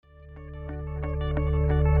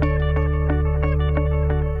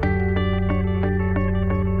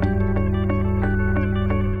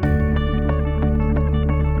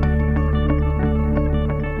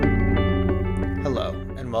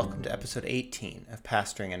episode 18 of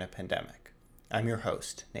Pastoring in a Pandemic. I'm your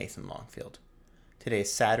host, Nathan Longfield. Today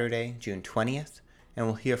is Saturday, June 20th, and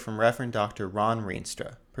we'll hear from Reverend Dr. Ron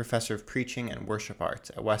Rienstra, Professor of Preaching and Worship Arts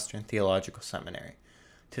at Western Theological Seminary,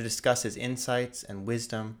 to discuss his insights and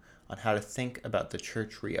wisdom on how to think about the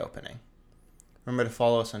church reopening. Remember to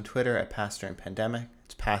follow us on Twitter at Pastor in Pandemic.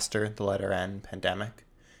 It's Pastor, the letter N, Pandemic.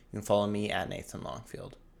 You can follow me at Nathan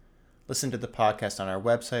Longfield. Listen to the podcast on our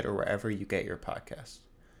website or wherever you get your podcasts.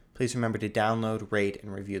 Please remember to download, rate,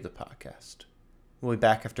 and review the podcast. We'll be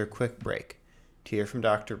back after a quick break to hear from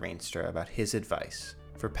Dr. Rienstra about his advice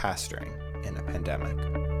for pastoring in a pandemic.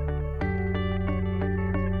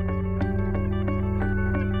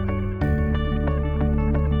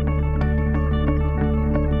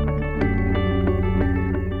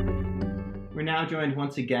 We're now joined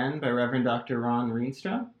once again by Reverend Dr. Ron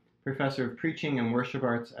Rienstra, Professor of Preaching and Worship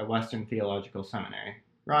Arts at Western Theological Seminary.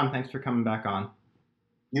 Ron, thanks for coming back on.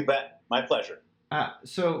 You bet. My pleasure.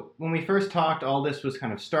 So when we first talked, all this was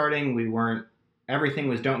kind of starting. Everything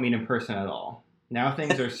was don't meet in person at all. Now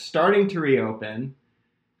things are starting to reopen,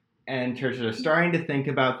 and churches are starting to think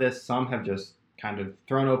about this. Some have just kind of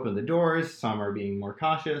thrown open the doors. Some are being more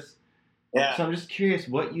cautious. Yeah. So I'm just curious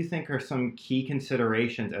what you think are some key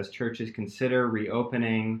considerations as churches consider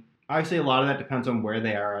reopening. Obviously, a lot of that depends on where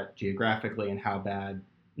they are at geographically and how bad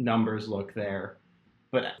numbers look there.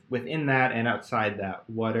 But within that and outside that,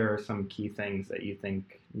 what are some key things that you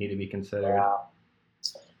think need to be considered?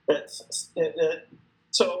 I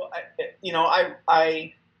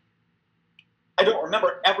don't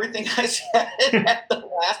remember everything I said at the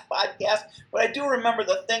last podcast, but I do remember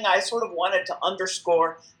the thing I sort of wanted to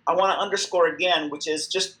underscore. I want to underscore again, which is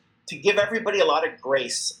just to give everybody a lot of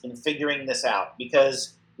grace in figuring this out,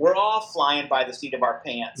 because we're all flying by the seat of our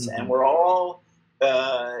pants, and we're all,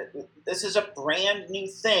 this is a brand new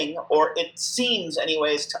thing, or it seems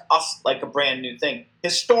anyways to us like a brand new thing.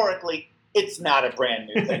 Historically, it's not a brand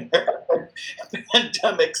new thing. There have been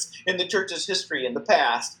pandemics in the church's history in the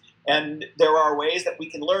past, and there are ways that we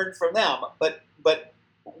can learn from them, but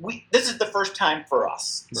this is the first time for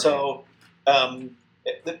us. Right. So by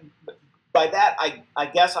that, I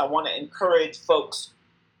guess I want to encourage folks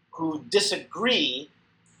who disagree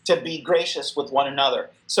to be gracious with one another.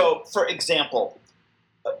 So, for example,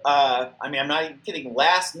 I'm not even kidding.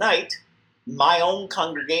 Last night, my own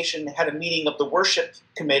congregation had a meeting of the worship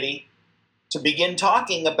committee to begin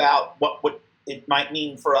talking about what it might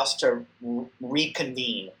mean for us to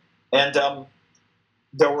reconvene. And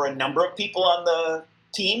there were a number of people on the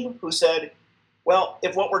team who said, well,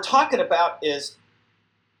 if what we're talking about is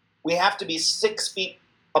we have to be 6 feet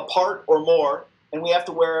apart or more, and we have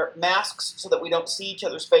to wear masks so that we don't see each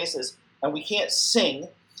other's faces, and we can't sing,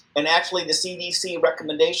 and actually the CDC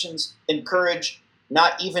recommendations encourage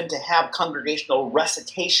not even to have congregational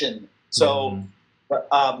recitation. So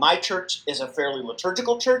my church is a fairly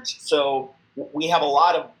liturgical church, so we have a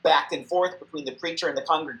lot of back and forth between the preacher and the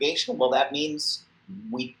congregation. Well, that means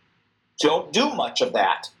we don't do much of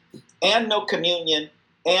that, and no communion.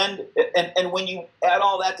 And when you add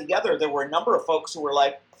all that together, there were a number of folks who were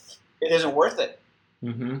like, it isn't worth it.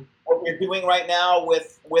 Mm-hmm. What we're doing right now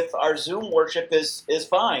with our Zoom worship is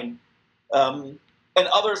fine. And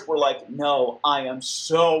others were like, no, I am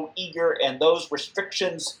so eager, and those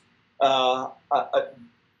restrictions don't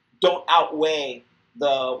outweigh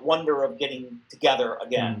the wonder of getting together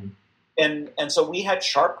again. And so we had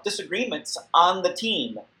sharp disagreements on the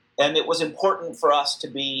team, and it was important for us to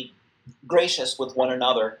be gracious with one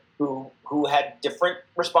another who had different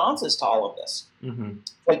responses to all of this. Mm-hmm.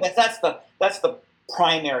 Like that's the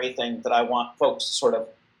primary thing that I want folks to sort of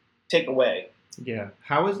take away. Yeah.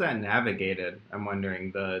 How was that navigated? I'm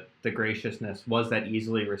wondering, the graciousness, was that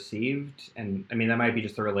easily received? And I mean, that might be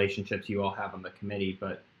just the relationships you all have on the committee,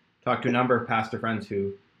 but talk to a number of pastor friends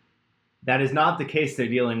who that is not the case they're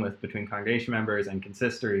dealing with between congregation members and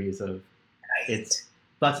consistories of it's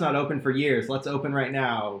let's not open for years, let's open right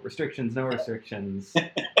now, restrictions, no restrictions.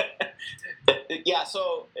 Yeah,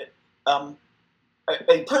 so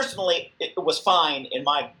personally, it was fine in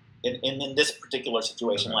this particular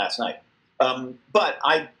situation last night. But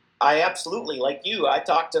I absolutely, like you, I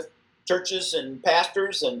talked to churches and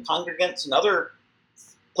pastors and congregants and other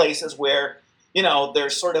places where,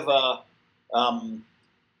 there's sort of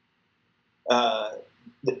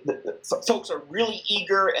folks are really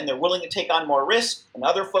eager and they're willing to take on more risk, and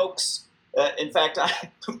other folks, in fact, I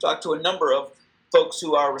talked to a number of folks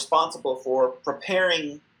who are responsible for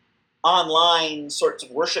preparing online sorts of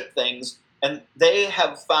worship things, and they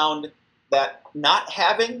have found that not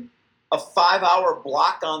having a 5-hour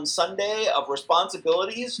block on Sunday of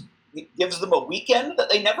responsibilities gives them a weekend that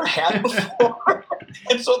they never had before.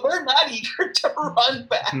 And so they're not eager to run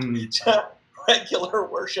back to regular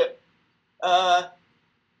worship.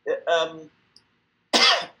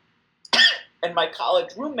 And my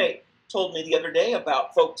college roommate told me the other day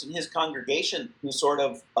about folks in his congregation who sort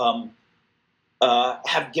of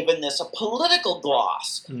have given this a political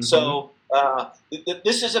gloss. Mm-hmm. So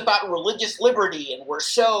this is about religious liberty, and we're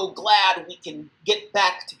so glad we can get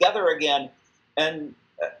back together again. And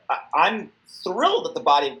I'm thrilled that the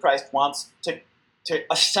body of Christ wants to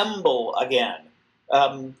assemble again.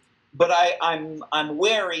 But I'm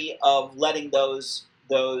wary of letting those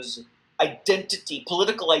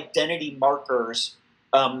political identity markers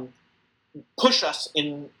push us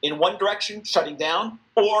in one direction, shutting down,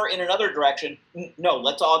 or in another direction, no,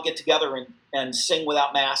 let's all get together and sing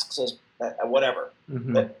without masks, as whatever.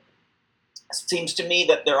 Mm-hmm. It seems to me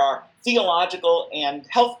that there are theological and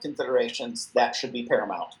health considerations that should be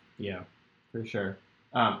paramount. Yeah, for sure.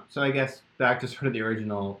 So I guess back to sort of the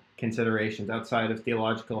original considerations outside of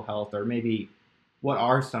theological health, or maybe what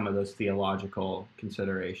are some of those theological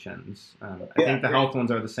considerations? I think the health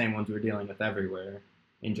ones are the same ones we're dealing with everywhere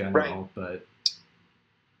in general, but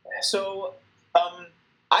so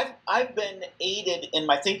I've been aided in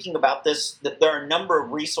my thinking about this. That there are a number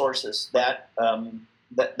of resources that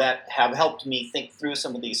that have helped me think through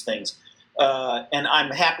some of these things, and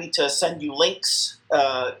I'm happy to send you links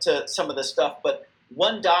to some of this stuff. But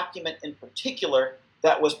one document in particular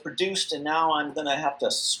that was produced, and now I'm going to have to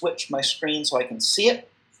switch my screen so I can see it.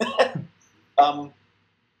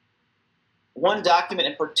 One document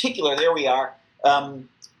in particular, there we are,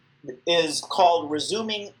 is called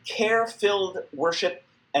Resuming Care-Filled Worship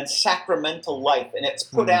and Sacramental Life. And it's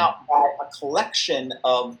put out by a collection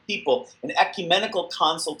of people, an ecumenical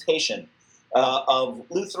consultation of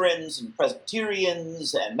Lutherans and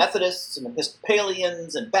Presbyterians and Methodists and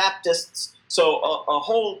Episcopalians and Baptists. So a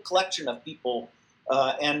whole collection of people.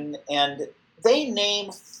 And they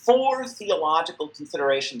name 4 theological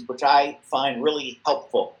considerations, which I find really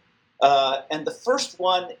helpful. And the first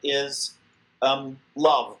one is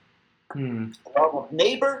love. Love of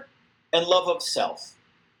neighbor and love of self.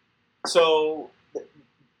 So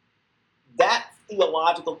that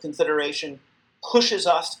theological consideration pushes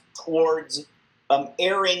us towards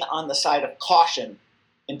erring on the side of caution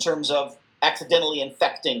in terms of accidentally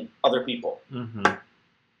infecting other people.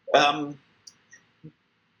 Mm-hmm.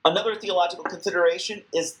 Another theological consideration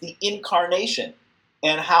is the incarnation,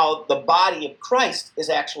 and how the body of Christ is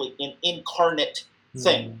actually an incarnate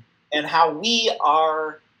thing, and how we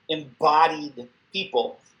are embodied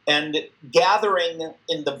people. And gathering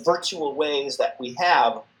in the virtual ways that we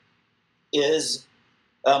have is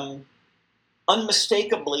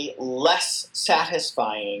unmistakably less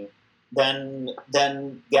satisfying than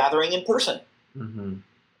gathering in person. Mm-hmm.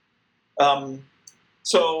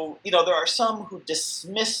 So, there are some who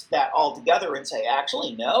dismiss that altogether and say,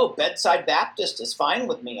 actually, no, Bedside Baptist is fine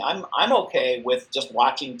with me. I'm okay with just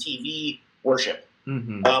watching TV worship.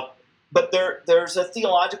 Mm-hmm. But there's a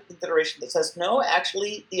theological consideration that says, no,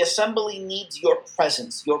 actually, the assembly needs your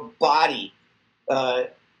presence, your body,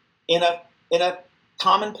 in a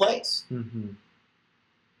common place. Mm-hmm.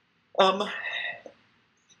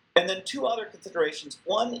 And then 2 other considerations.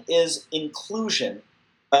 One is inclusion.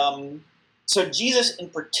 So Jesus in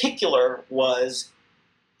particular was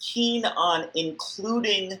keen on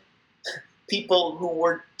including people who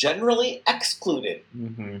were generally excluded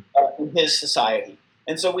in his society.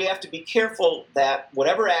 And so we have to be careful that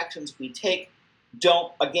whatever actions we take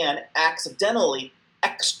don't, again, accidentally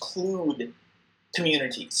exclude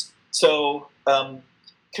communities. So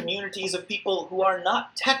communities of people who are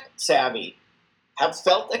not tech savvy have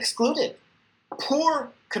felt excluded.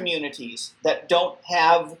 Poor communities that don't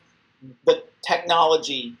have the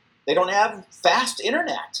technology, they don't have fast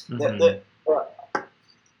internet.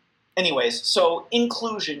 Anyways, so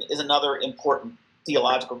inclusion is another important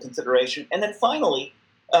theological consideration. And then finally,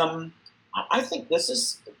 I think this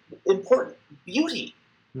is important, beauty.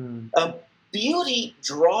 Beauty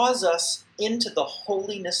draws us into the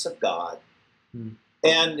holiness of God.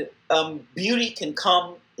 And beauty can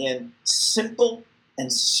come in simple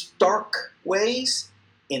and stark ways,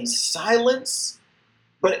 in silence,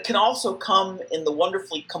 but it can also come in the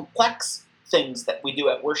wonderfully complex things that we do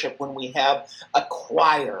at worship when we have a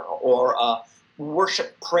choir or a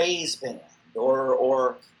worship praise band,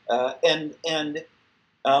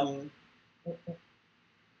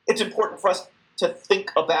 it's important for us to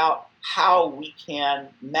think about how we can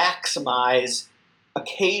maximize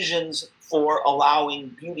occasions for allowing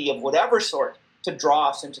beauty of whatever sort to draw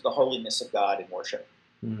us into the holiness of God in worship.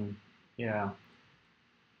 Yeah.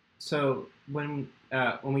 So when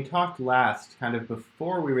we talked last, kind of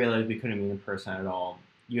before we realized we couldn't meet in person at all,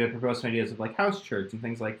 you had proposed some ideas of like house church and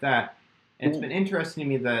things like that. And it's been interesting to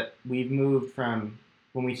me that we've moved from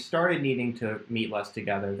when we started needing to meet less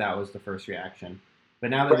together, that was the first reaction.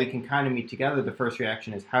 But now that we can kind of meet together, the first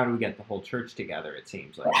reaction is how do we get the whole church together, it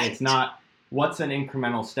seems like. It's not what's an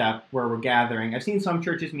incremental step where we're gathering. I've seen some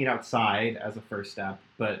churches meet outside as a first step,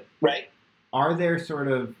 but are there sort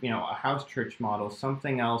of, a house church model,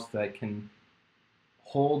 something else that can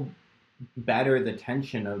hold better the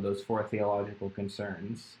tension of those four theological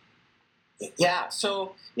concerns? Yeah,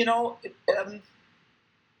 so,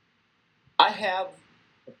 I have,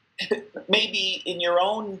 maybe in your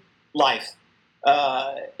own life,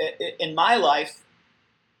 in my life,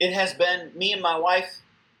 it has been me and my wife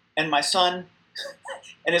and my son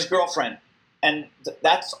and his girlfriend. And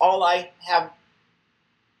that's all I have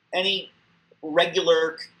any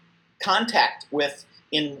regular contact with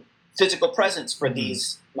in physical presence for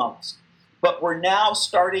these months. But we're now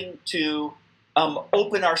starting to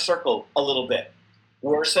open our circle a little bit.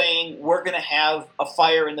 We're saying we're going to have a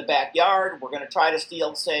fire in the backyard. We're going to try to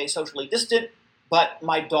still stay socially distant, but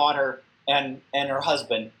my daughter and her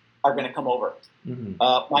husband are going to come over.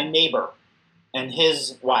 My neighbor and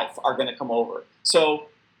his wife are going to come over. So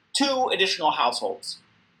 2 additional households.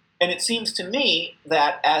 And it seems to me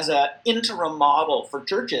that as an interim model for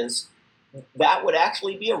churches, that would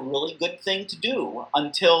actually be a really good thing to do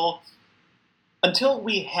until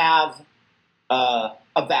we have a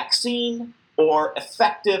vaccine or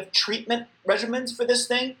effective treatment regimens for this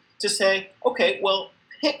thing, to say, okay, well,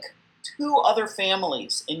 pick 2 other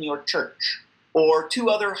families in your church or 2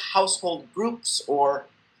 other household groups, or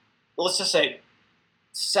let's just say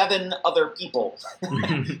 7 other people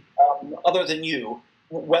other than you,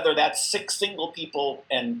 whether that's 6 single people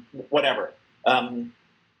and whatever.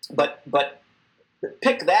 But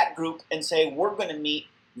pick that group and say, we're going to meet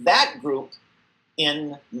that group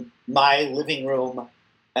in my living room,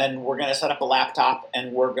 and we're going to set up a laptop,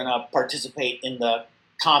 and we're going to participate in the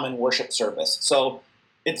common worship service. So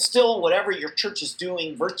it's still whatever your church is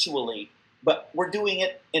doing virtually, but we're doing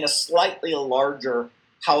it in a slightly larger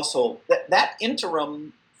household. That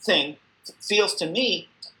interim thing feels to me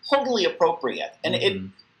totally appropriate. And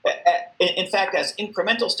in fact, as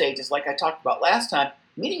incremental stages, like I talked about last time,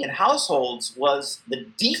 meeting in households was the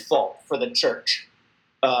default for the church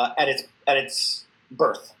at its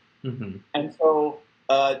birth. And so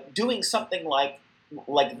doing something like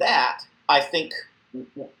that, I think,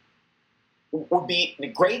 would be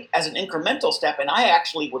great as an incremental step. And I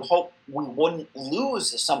actually would hope we wouldn't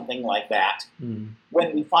lose something like that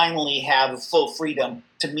when we finally have full freedom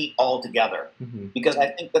to meet all together. Because I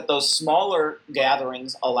think that those smaller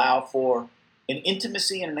gatherings allow for an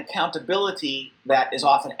intimacy and an accountability that is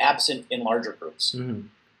often absent in larger groups.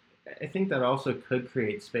 I think that also could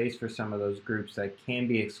create space for some of those groups that can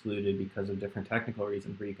be excluded because of different technical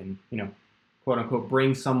reasons, where you can, quote unquote,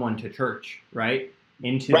 bring someone to church, right?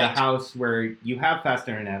 Into the house where you have fast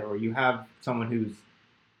internet or you have someone who's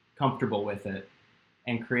comfortable with it,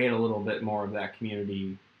 and create a little bit more of that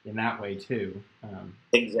community in that way too.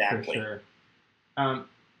 Exactly. For sure.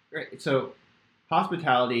 Right. So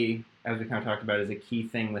hospitality, as we kind of talked about, is a key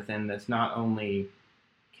thing within this, not only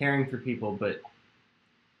caring for people, but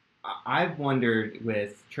I've wondered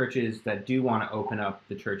with churches that do want to open up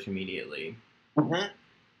the church immediately.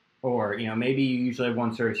 Or, maybe you usually have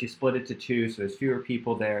one service, you split it to 2, so there's fewer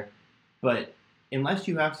people there. But unless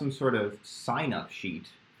you have some sort of sign-up sheet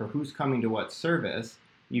for who's coming to what service,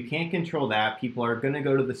 you can't control that. People are going to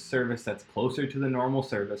go to the service that's closer to the normal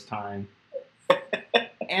service time.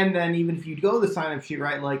 And then even if you go the sign-up sheet,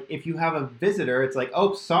 right, like if you have a visitor, it's like,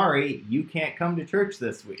 oh, sorry, you can't come to church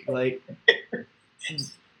this week. Like,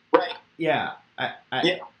 right. Yeah.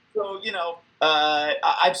 Yeah. So,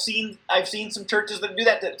 I've seen some churches that do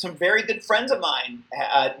that. Some very good friends of mine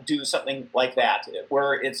do something like that,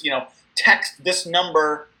 where it's, text this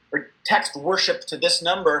number or text worship to this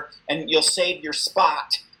number, and you'll save your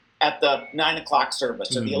spot at the 9 o'clock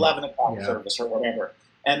service or the 11 o'clock service or whatever.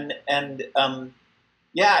 And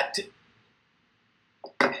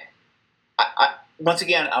once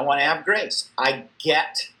again, I want to have grace. I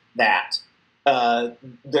get that.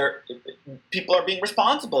 People are being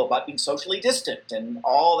responsible about being socially distant and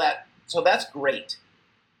all that, so that's great.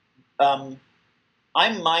 I'm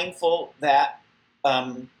mindful that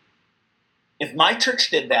if my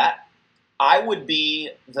church did that, I would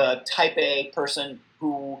be the type A person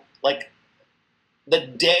who, like, the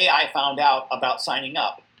day I found out about signing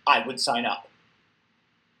up, I would sign up.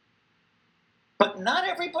 But not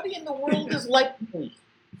everybody in the world is like me.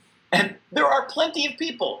 And there are plenty of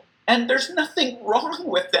people and there's nothing wrong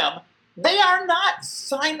with them. They are not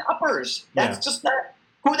sign-uppers. That's just not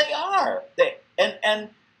who they are. But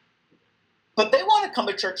they want to come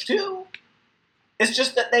to church too. It's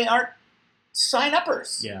just that they aren't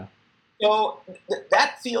sign-uppers. Yeah. So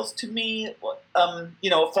that feels to me,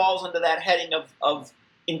 falls under that heading of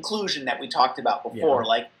inclusion that we talked about before. Yeah.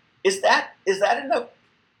 Like, is that enough?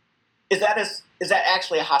 Is that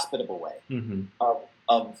actually a hospitable way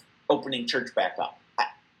of opening church back up?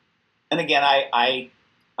 And again,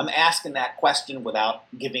 I'm asking that question without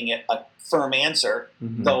giving it a firm answer,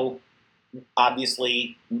 though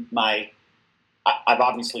obviously I've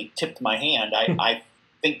obviously tipped my hand. I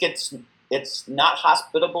think it's not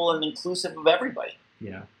hospitable and inclusive of everybody.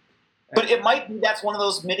 Yeah. But it might be that's one of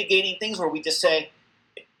those mitigating things where we just say,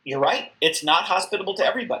 you're right, it's not hospitable to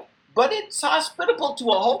everybody. But it's hospitable to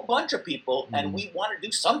a whole bunch of people, and we want to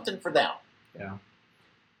do something for them. Yeah.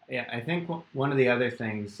 Yeah, I think one of the other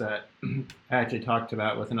things that I actually talked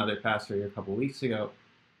about with another pastor a couple of weeks ago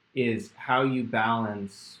is how you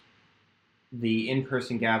balance the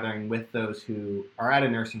in-person gathering with those who are at a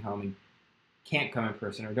nursing home and can't come in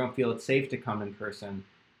person or don't feel it's safe to come in person.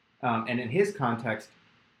 And in his context,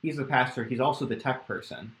 he's the pastor, he's also the tech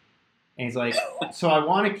person. And he's like, so I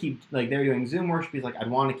want to keep, like, they're doing Zoom worship. He's like,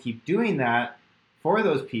 I'd want to keep doing that for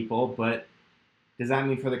those people, but does that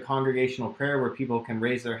mean for the congregational prayer where people can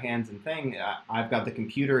raise their hands and thing, I've got the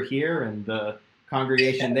computer here and the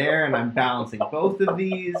congregation there, and I'm balancing both of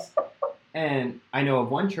these. And I know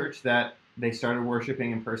of one church that they started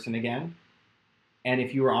worshiping in person again. And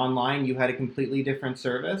if you were online, you had a completely different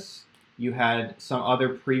service. You had some other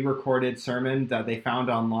pre-recorded sermon that they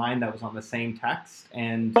found online that was on the same text.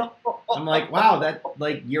 And I'm like, wow, that,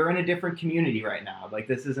 like, you're in a different community right now. Like,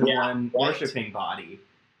 this isn't one worshiping body.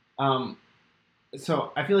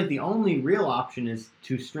 So I feel like the only real option is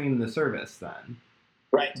to stream the service then.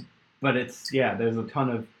 Right. But there's a ton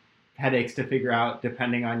of headaches to figure out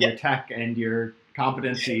depending on your tech and your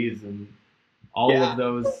competencies and all of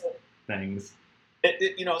those things. I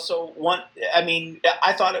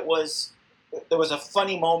thought there was a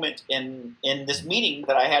funny moment in this meeting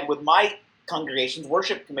that I had with my congregation's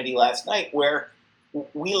worship committee last night where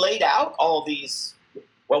we laid out all these,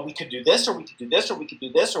 well, we could do this, or we could do this, or we could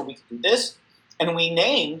do this, or we could do this. And we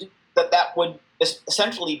named that would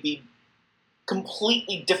essentially be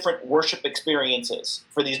completely different worship experiences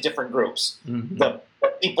for these different groups. Mm-hmm. The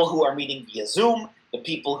people who are meeting via Zoom, the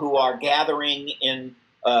people who are gathering in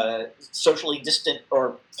socially distant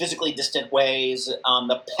or physically distant ways on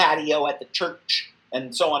the patio at the church,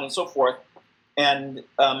 and so on and so forth. And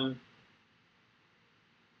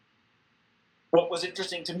what was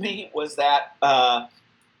interesting to me was that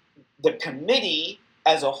the committee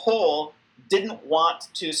as a whole didn't want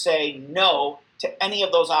to say no to any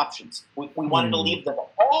of those options. We wanted to leave them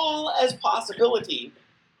all as possibility,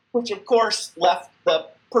 which of course left the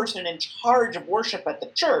person in charge of worship at the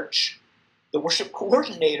church, the worship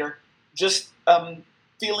coordinator, just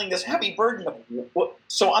feeling this heavy burden of,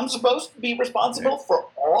 so I'm supposed to be responsible for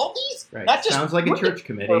all these? Right. Not just sounds like a church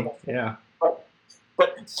committee. Yeah. But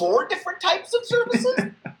 4 different types of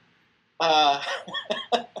services?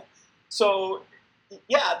 So,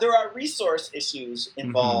 yeah, there are resource issues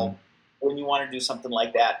involved when you want to do something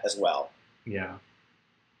like that as well. Yeah.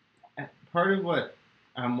 Part of what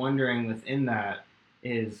I'm wondering within that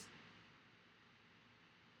is,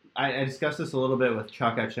 I discussed this a little bit with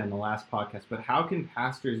Chuck actually in the last podcast, but how can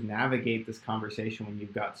pastors navigate this conversation when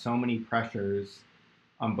you've got so many pressures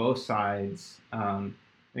on both sides?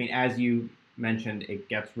 As you mentioned, it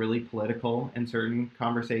gets really political in certain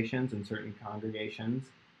conversations in certain congregations.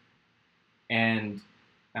 And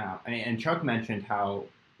Chuck mentioned how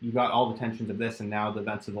you got all the tensions of this and now the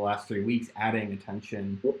events of the last 3 weeks adding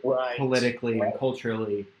attention politically and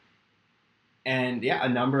culturally. And a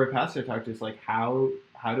number of pastors talked to us like, how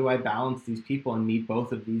do I balance these people and meet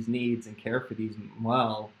both of these needs and care for these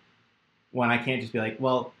well when I can't just be like,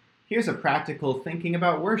 well, here's a practical thinking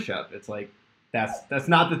about worship. It's like, that's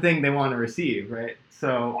not the thing they want to receive, right?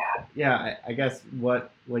 So, I guess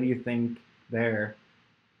what do you think there?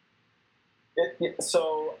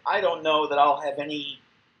 So I don't know that I'll have any.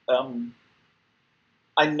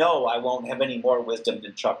 I know I won't have any more wisdom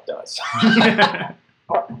than Chuck does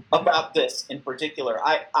about this in particular.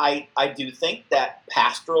 I do think that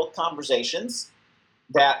pastoral conversations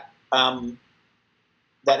that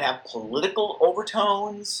have political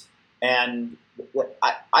overtones and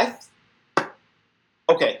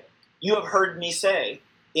okay, you have heard me say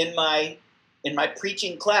in my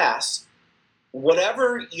preaching class,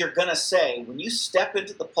 whatever you're going to say, when you step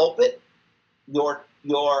into the pulpit,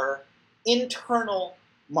 your internal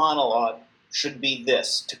monologue should be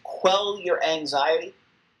this: to quell your anxiety,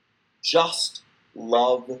 just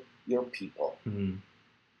love your people. Mm-hmm.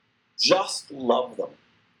 Just love them.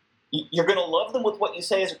 You're going to love them with what you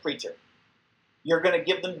say as a preacher. You're going to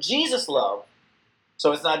give them Jesus love.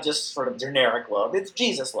 So it's not just sort of generic love, it's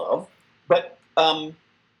Jesus love. But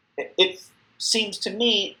it seems to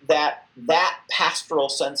me that that pastoral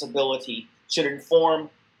sensibility should inform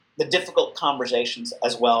the difficult conversations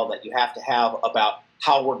as well that you have to have about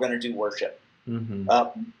how we're going to do worship. Mm-hmm.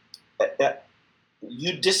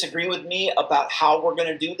 You disagree with me about how we're going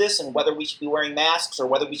to do this and whether we should be wearing masks or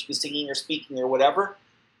whether we should be singing or speaking or whatever.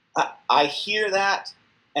 I hear that,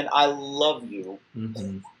 and I love you.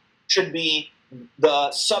 Mm-hmm. Should be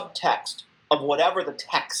the subtext of whatever the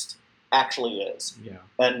text actually is. Yeah.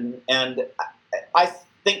 And I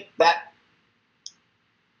think that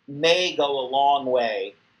may go a long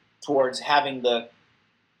way towards having the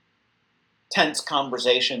tense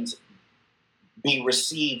conversations be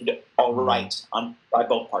received all right by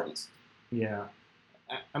both parties. Yeah.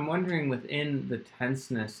 I'm wondering, within the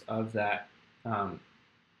tenseness of that,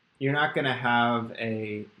 you're not going to have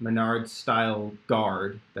a Menards-style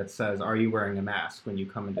guard that says, "Are you wearing a mask?" when you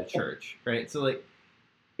come into church, right? So, like,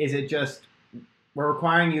 is it just, we're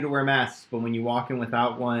requiring you to wear masks, but when you walk in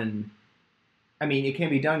without one, I mean, it can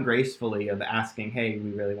be done gracefully of asking, "Hey,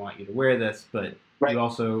 we really want you to wear this," but right. You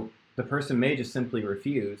also, the person may just simply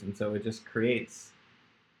refuse, and so it just creates,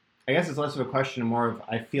 I guess it's less of a question, more of,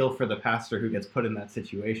 I feel for the pastor who gets put in that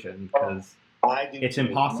situation, because it's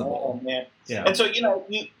impossible. Oh, man. Yeah. And so,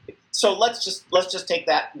 so let's just take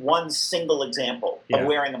that one single example of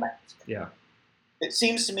wearing a mask. Yeah. It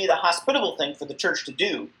seems to me the hospitable thing for the church to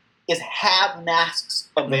do is have masks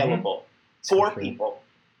available for people,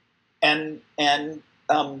 and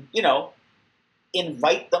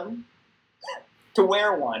invite them to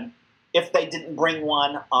wear one if they didn't bring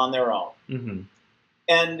one on their own. Mm-hmm.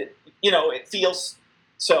 And it feels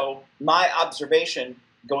so. My observation,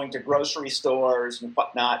 going to grocery stores and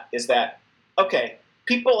whatnot, is that, okay,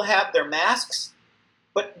 people have their masks,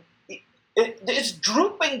 but it's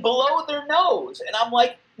drooping below their nose, and I'm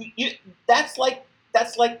like, that's like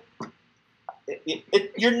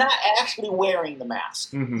you're not actually wearing the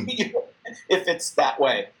mask if it's that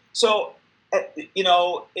way. So it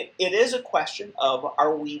is a question of,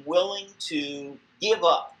 are we willing to give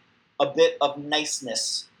up a bit of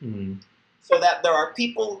niceness so that there are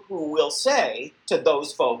people who will say to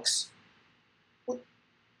those folks, "Do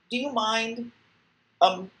you mind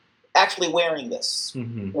actually wearing this,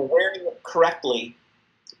 or wearing it correctly,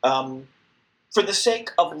 for the sake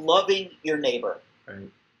of loving your neighbor?" Right.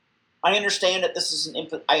 I understand that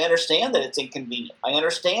I understand that it's inconvenient. I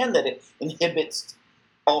understand that it inhibits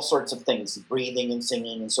all sorts of things, breathing and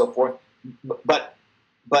singing and so forth. But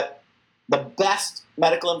the best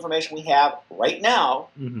medical information we have right now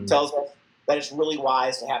tells us that it's really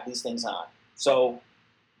wise to have these things on. So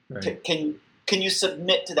can you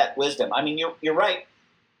submit to that wisdom? I mean, you're right.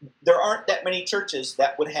 There aren't that many churches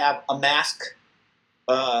that would have a mask,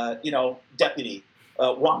 deputy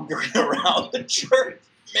wandering around the church.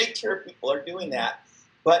 Make sure people are doing that.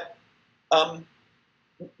 But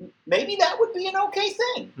maybe that would be an okay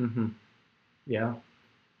thing. Mm-hmm. Yeah.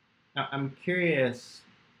 I'm curious.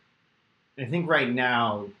 I think right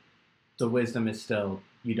now the wisdom is still,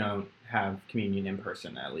 you don't have communion in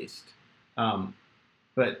person, at least.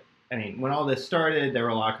 But I mean, when all this started, there were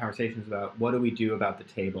a lot of conversations about, what do we do about the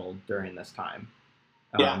table during this time?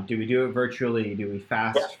 Do we do it virtually? Do we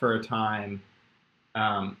fast for a time?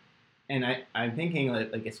 And I'm thinking,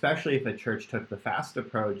 like, especially if a church took the fast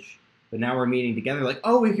approach, but now we're meeting together, like,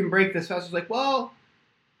 oh, we can break this fast. It's like, well,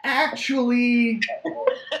 actually,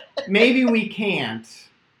 maybe we can't.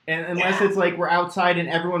 And unless it's like we're outside and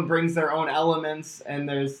everyone brings their own elements and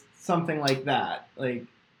there's something like that, like,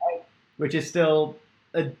 which is still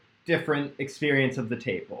a different experience of the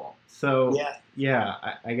table. So,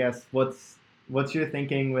 I guess what's your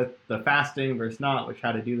thinking with the fasting versus not, which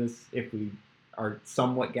how to do this if we are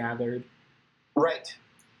somewhat gathered? Right.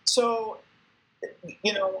 So,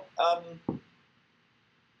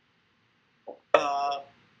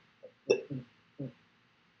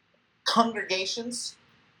 congregations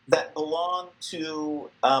that belong to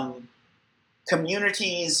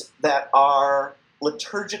communities that are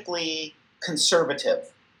liturgically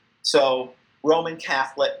conservative, so Roman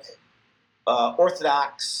Catholic,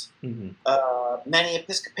 Orthodox, many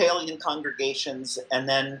Episcopalian congregations, and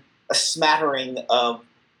then a smattering of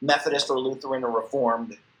Methodist or Lutheran or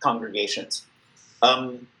Reformed congregations.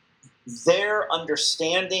 Their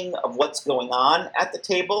understanding of what's going on at the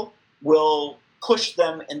table will push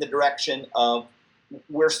them in the direction of,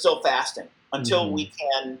 we're still fasting until we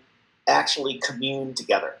can actually commune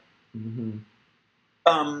together. Mm-hmm.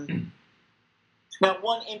 Now,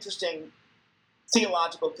 one interesting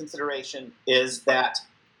theological consideration is that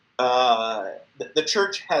the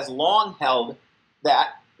church has long held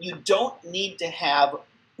that you don't need to have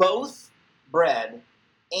both bread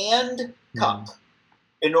and cup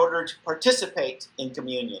in order to participate in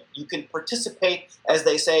communion. You can participate, as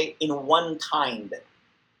they say, in one kind.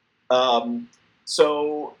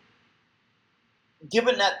 So,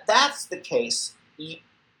 given that that's the case,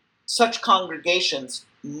 such congregations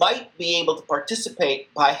might be able to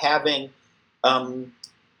participate by having,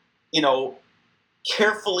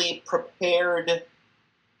 carefully prepared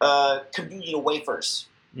communion wafers.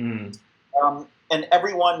 Mm. And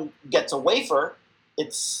everyone gets a wafer.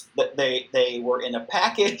 It's that they were in a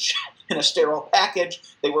package, in a sterile package.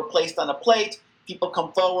 They were placed on a plate. People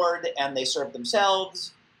come forward and they serve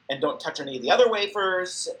themselves and don't touch any of the other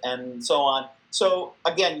wafers and so on. So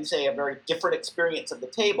again, you say a very different experience of the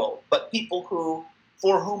table, but people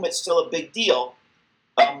for whom it's still a big deal,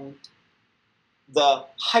 the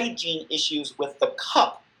hygiene issues with the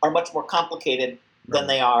cup are much more complicated than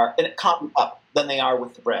they are in a cotton cup than they are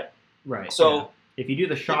with the bread. Right. So yeah. If you do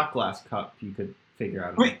the shot glass cup, you could figure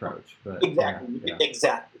out an approach. But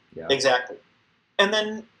exactly. And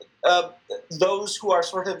then those who are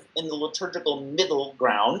sort of in the liturgical middle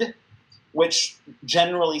ground, which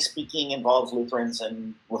generally speaking involves Lutherans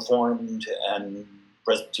and Reformed and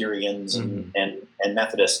Presbyterians and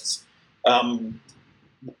Methodists.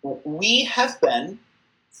 We have been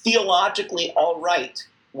theologically all right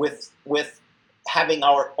with having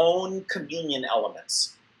our own communion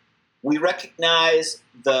elements. We recognize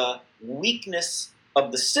the weakness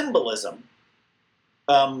of the symbolism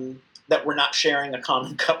that we're not sharing a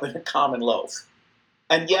common cup and a common loaf.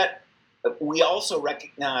 And yet, we also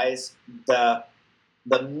recognize the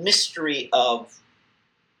mystery of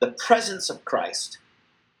the presence of Christ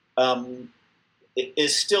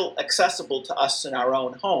is still accessible to us in our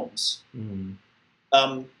own homes. Mm.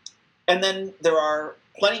 And then there are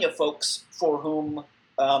plenty of folks for whom,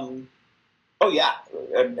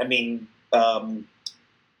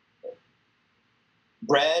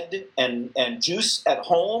 bread and juice at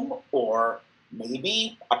home, or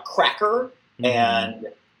maybe a cracker and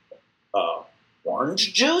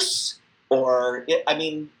orange juice,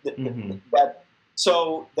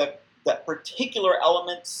 that particular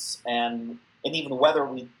elements and even whether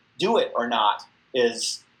we do it or not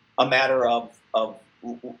is a matter of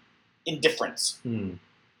indifference,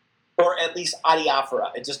 or at least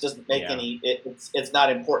adiaphora. It just doesn't make any. It's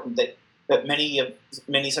not important that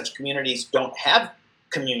many such communities don't have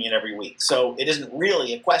communion every week. So it isn't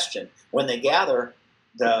really a question when they gather.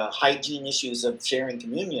 The hygiene issues of sharing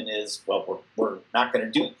communion is, well, we're not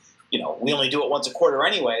going to do. We only do it once a quarter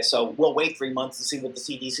anyway, so we'll wait 3 months to see what the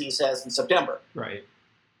CDC says in September. Right.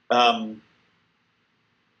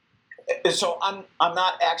 So I'm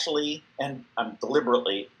not actually, and I'm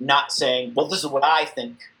deliberately not saying, well, this is what I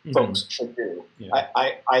think folks should do. Yeah.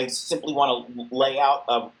 I simply want to lay out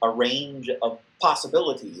a range of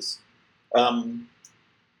possibilities. I'm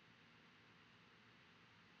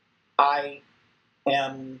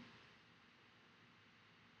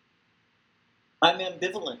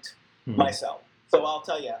ambivalent myself. So I'll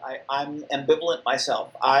tell you, I'm ambivalent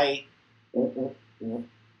myself.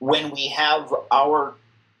 When we have our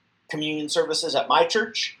communion services at my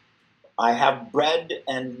church, I have bread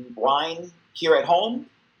and wine here at home,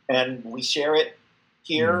 and we share it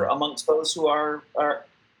here amongst those who are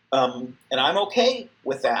and I'm okay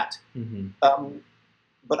with that.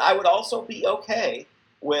 But I would also be okay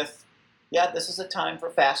with, this is a time for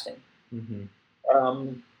fasting.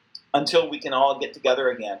 Until we can all get together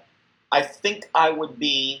again. I think I would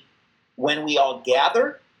be, when we all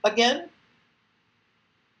gather again,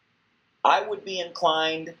 I would be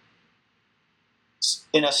inclined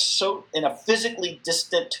in a physically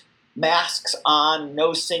distant, masks on,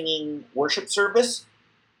 no singing worship service.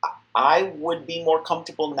 I would be more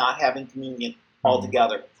comfortable not having communion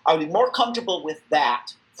altogether. I would be more comfortable with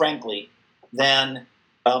that, frankly, than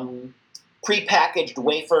prepackaged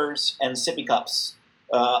wafers and sippy cups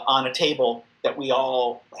on a table that we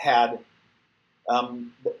all had.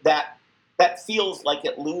 That feels like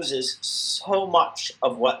it loses so much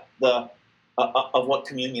of what what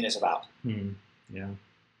communion is about. Yeah,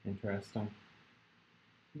 interesting.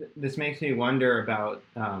 This makes me wonder about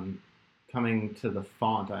coming to the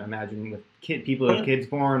font. I imagine with people who have kids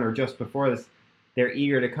born or just before this, they're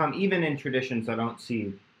eager to come. Even in traditions, I don't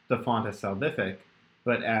see the font as salvific,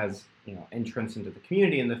 but as entrance into the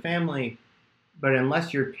community and the family. But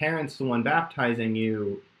unless your parent's the one baptizing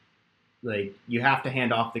you, you have to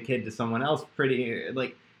hand off the kid to someone else.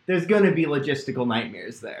 there's going to be logistical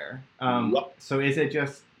nightmares there. Yep. So is it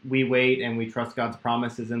just we wait and we trust God's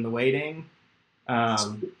promises in the waiting?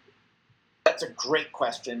 That's a great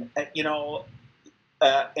question.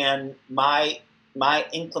 And my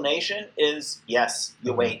inclination is yes,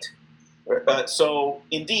 you wait. So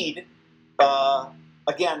indeed,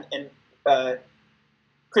 again, in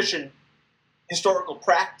Christian historical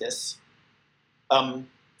practice,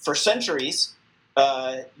 for centuries,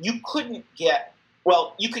 you could get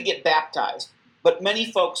baptized, but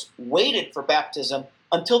many folks waited for baptism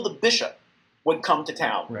until the bishop would come to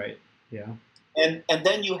town. Right. Yeah. And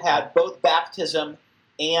then you had both baptism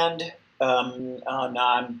and now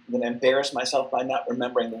I'm going to embarrass myself by not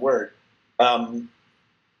remembering the word. Well,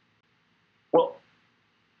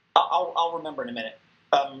 I'll remember in a minute.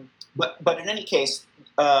 But in any case,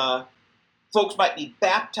 folks might be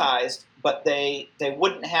baptized, but they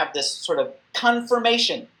wouldn't have this sort of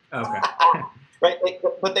confirmation. Okay. Right?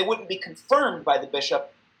 But they wouldn't be confirmed by the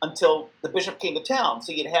bishop until the bishop came to town.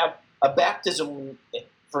 So you'd have a baptism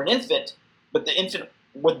for an infant, but the infant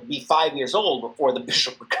would be 5 years old before the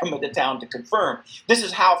bishop would come into town to confirm. This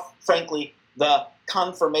is how, frankly, the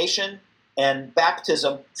confirmation and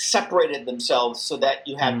baptism separated themselves, so that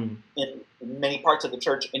you had in many parts of the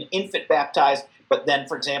church an infant baptized, but then,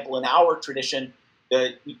 for example, in our tradition,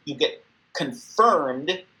 you get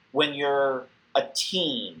confirmed when you're a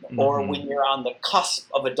teen or when you're on the cusp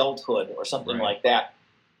of adulthood or something like that.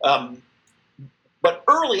 But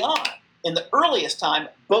early on, in the earliest time,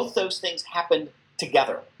 both those things happened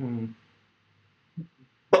together.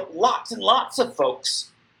 But lots and lots of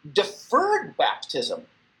folks deferred baptism.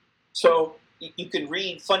 So you can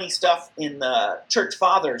read funny stuff in the church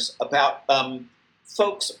fathers about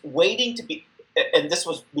folks waiting to be, and this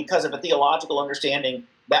was because of a theological understanding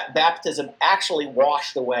that baptism actually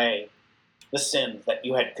washed away the sins that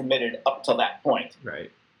you had committed up till that point.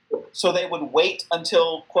 Right. So they would wait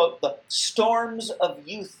until, quote, the storms of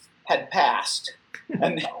youth had passed,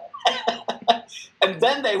 and and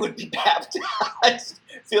then they would be baptized,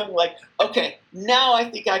 feeling like, okay, now I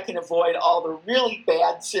think I can avoid all the really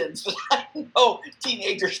bad sins that I know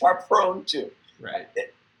teenagers are prone to. Right.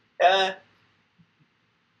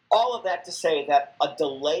 All of that to say that a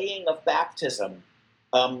delaying of baptism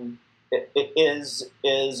has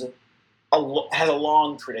a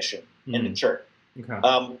long tradition in the church.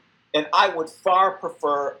 Okay. And I would far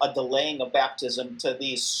prefer a delaying of baptism to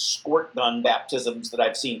these squirt gun baptisms that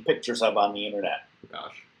I've seen pictures of on the internet.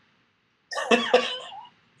 Gosh.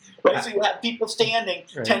 Right, so you have people standing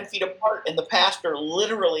 10 feet apart, and the pastor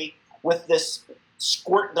literally with this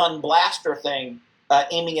squirt gun blaster thing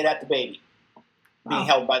aiming it at the baby, being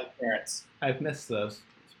held by the parents. I've missed those.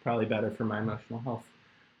 It's probably better for my emotional health.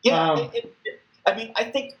 Yeah, I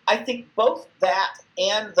think both that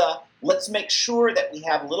and the let's make sure that we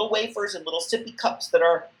have little wafers and little sippy cups that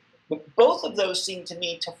are, both of those seem to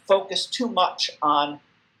me to focus too much on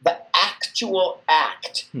the actual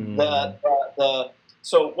act.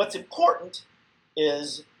 So what's important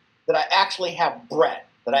is that I actually have bread,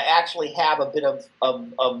 that I actually have a bit of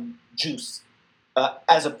juice,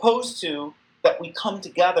 as opposed to that we come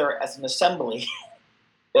together as an assembly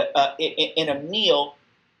in a meal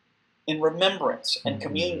in remembrance and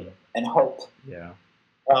communion and hope. Yeah.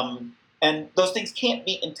 And those things can't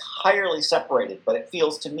be entirely separated, but it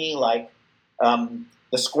feels to me like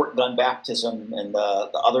the squirt gun baptism and the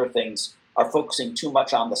other things are focusing too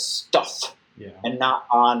much on the stuff and not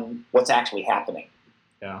on what's actually happening.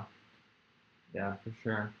 Yeah. Yeah, for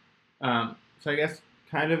sure. So I guess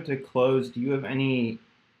kind of to close, do you have any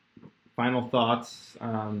final thoughts,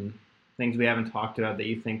 things we haven't talked about that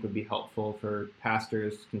you think would be helpful for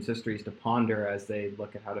pastors, consistories to ponder as they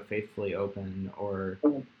look at how to faithfully open, or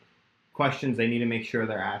questions they need to make sure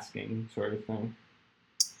they're asking, sort of thing?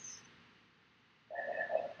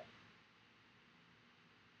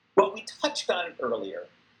 Well, we touched on it earlier,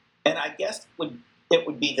 and I guess it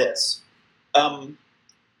would be this.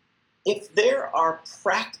 If there are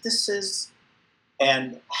practices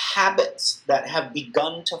and habits that have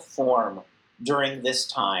begun to form during this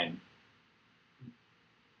time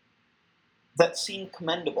that seem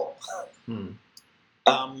commendable, and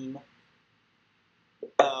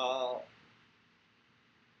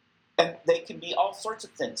they can be all sorts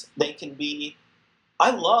of things. They can be,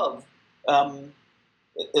 I love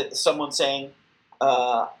someone saying,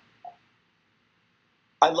 I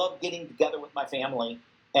love getting together with my family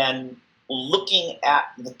and looking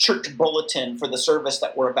at the church bulletin for the service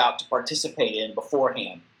that we're about to participate in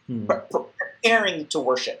beforehand, preparing to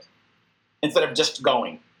worship instead of just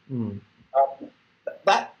going.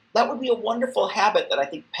 That would be a wonderful habit that I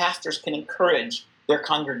think pastors can encourage their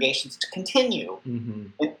congregations to continue.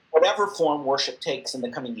 whatever form worship takes in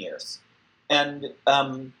the coming years. And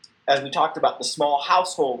as we talked about, the small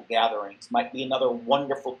household gatherings might be another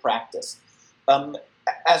wonderful practice.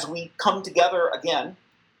 As we come together again,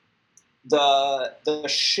 the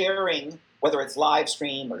sharing, whether it's live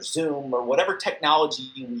stream or Zoom or whatever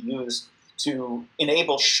technology you use to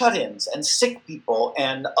enable shut-ins and sick people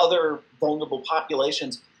and other vulnerable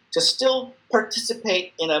populations to still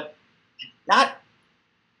participate in a not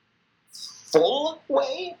full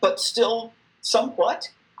way, but still somewhat.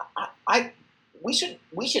 We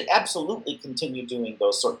should absolutely continue doing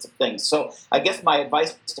those sorts of things. So I guess my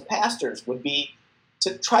advice to pastors would be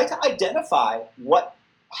to try to identify what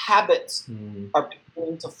habits are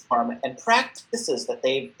beginning to form and practices that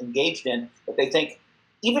they've engaged in that they think,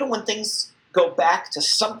 even when things go back to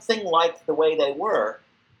something like the way they were,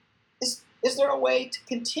 is there a way to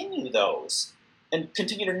continue those and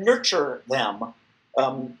continue to nurture them?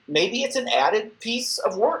 Maybe it's an added piece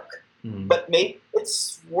of work, but maybe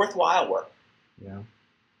it's worthwhile work.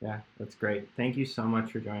 Yeah, that's great. Thank you so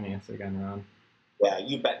much for joining us again, Ron. Yeah,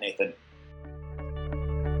 you bet, Nathan.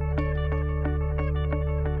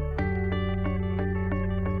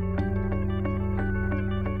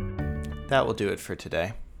 That will do it for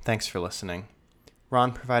today. Thanks for listening.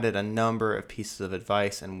 Ron provided a number of pieces of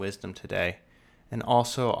advice and wisdom today, and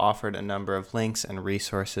also offered a number of links and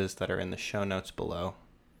resources that are in the show notes below.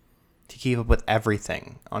 To keep up with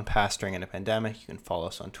everything on Pastoring in a Pandemic, you can follow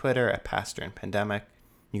us on Twitter at Pastor in Pandemic.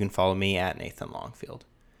 You can follow me at Nathan Longfield.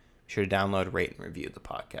 Be sure to download, rate, and review the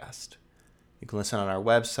podcast. You can listen on our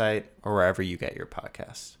website or wherever you get your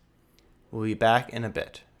podcasts. We'll be back in a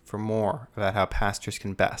bit for more about how pastors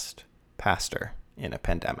can best pastor in a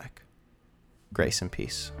pandemic. Grace and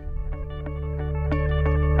peace.